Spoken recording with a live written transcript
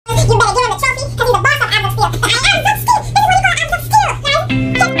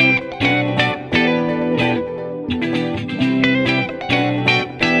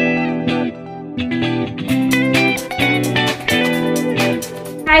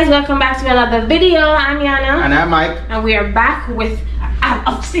guys, welcome back to another video. I'm Yana. And I'm Mike. And we are back with Abs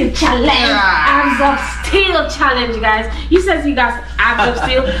of Steel Challenge. Abs of Steel Challenge, guys. He says he got abs of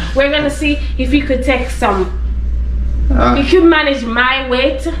steel. We're gonna see if he could take some. He could manage my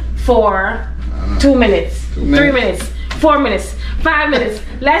weight for 2 minutes, 3 minutes, 4 minutes, 5 minutes.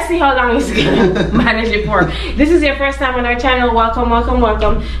 Let's see how long he's gonna manage it for. This is your first time on our channel. Welcome, welcome,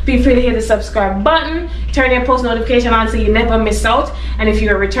 welcome. Feel free to hit the subscribe button. Turn your post notification on so you never miss out. And if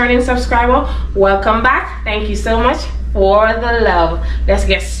you're a returning subscriber, welcome back. Thank you so much for the love. Let's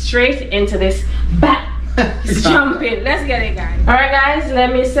get straight into this back jumping. Let's get it, guys. All right, guys.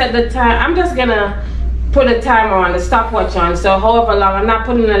 Let me set the time. I'm just gonna put a timer on, the stopwatch on, so however long. I'm not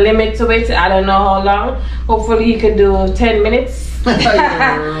putting a limit to it. I don't know how long. Hopefully you could do 10 minutes.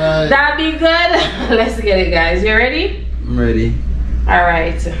 Right. That'd be good. Let's get it, guys. You ready? I'm ready. All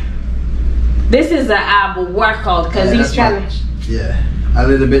right. This is the ab workout because he's trying to. Yeah, a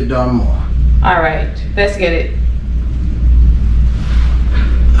little bit down more. All right, let's get it.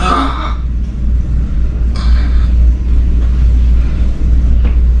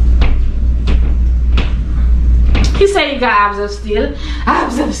 He said he got abs of steel,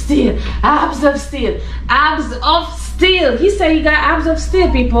 abs of steel, abs of steel, abs of steel. He said he got abs of steel,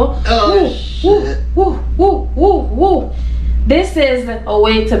 people. Oh, woo, shit. Woo, woo, woo, woo, woo. This is a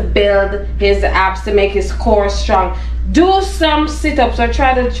way to build his abs, to make his core strong. Do some sit-ups or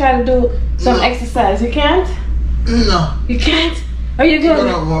try to do some exercise. You can't? No. You can't? Are you good?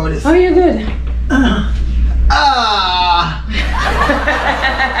 Are you good?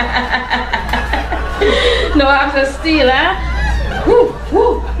 No abs of steel, huh? Woo,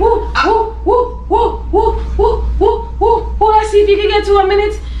 woo, woo, woo, woo, woo, woo, woo, woo, woo, woo. Let's see if you can get to a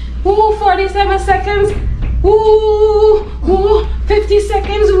minute. Woo, 47 seconds. Woo, woo, 50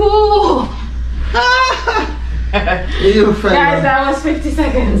 seconds. Woo. Guys, that was 50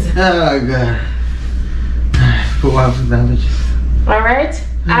 seconds. Oh, God. Put one for damages. Alright,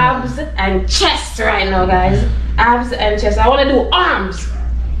 abs and chest right now, guys. Abs and chest. I want to do arms.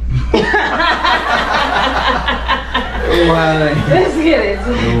 Let's get it.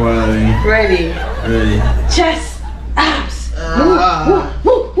 Ready. Chest, abs. Woo, woo,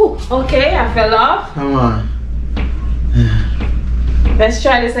 woo, woo. Okay, I fell off. Come on. Let's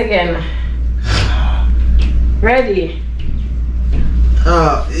try this again. Ready.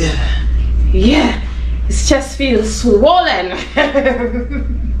 Oh, yeah. Yeah, his chest feels swollen.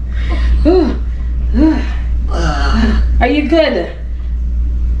 Are you good?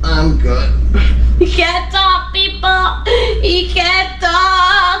 I'm good. He can't talk, people. He can't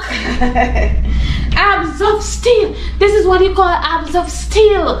talk. Abs of steel. This is what you call abs of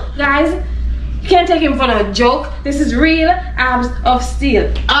steel, guys. You can't take him for a joke. This is real abs of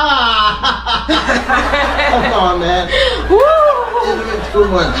steel. Come on, man. Woo. It's too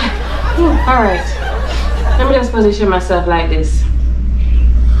much. All right. Let me just position myself like this.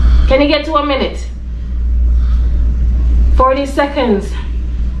 Can you get to a minute? 40 seconds.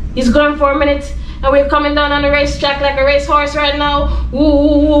 He's going for a minute, and we're coming down on the racetrack like a racehorse right now. Woo,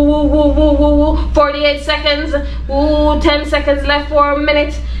 woo, woo, woo, woo, woo, woo, woo. 48 seconds. Woo, 10 seconds left for a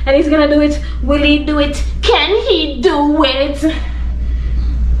minute, and he's gonna do it. Will he do it? Can he do it?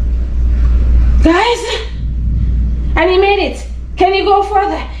 Guys, and he made it. Can you go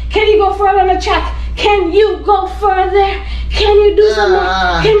further? Can you go further on the track? Can you go further? Can you do some more?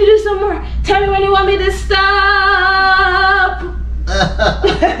 Can you do some more? Tell me when you want me to stop.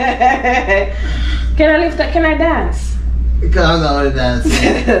 Can I lift up? Can I dance? Because I'm not gonna dance.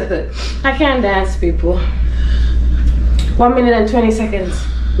 I can't dance, people. 1 minute and 20 seconds.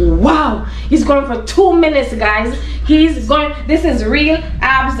 Wow, he's going for 2 minutes, guys. He's going. This is real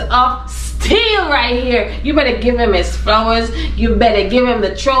abs of steel right here. You better give him his flowers. You better give him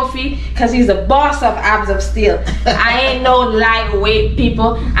the trophy, because he's the boss of abs of steel. I ain't no lightweight,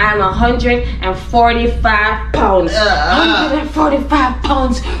 people. I'm 145 pounds. 145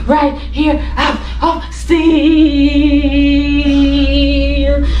 pounds right here, abs of steel.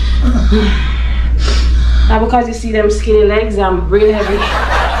 Now, because you see them skinny legs, I'm real heavy.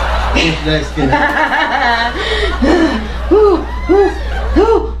 That's skinny.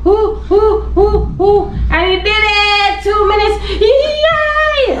 And he did it! 2 minutes!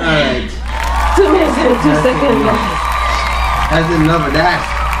 Yay! Alright. 2 minutes and 2 seconds, guys. That's enough of that.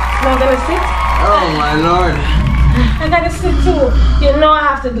 Now I'm gonna sit. Oh my lord. I gotta sit too. You know I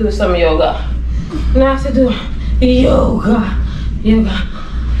have to do some yoga. You know I have to do yoga. Yoga.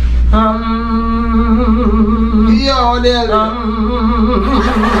 Yo, there.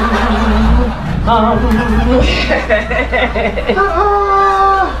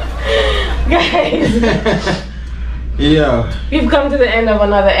 Guys. Yeah. We've come to the end of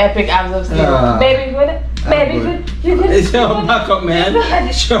another epic abs of steel. Baby, good? Baby, good? You good? It's your back up,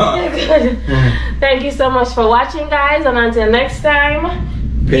 man. Sure. Thank you so much for watching, guys. And until next time,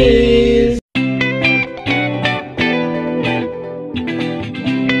 Peace.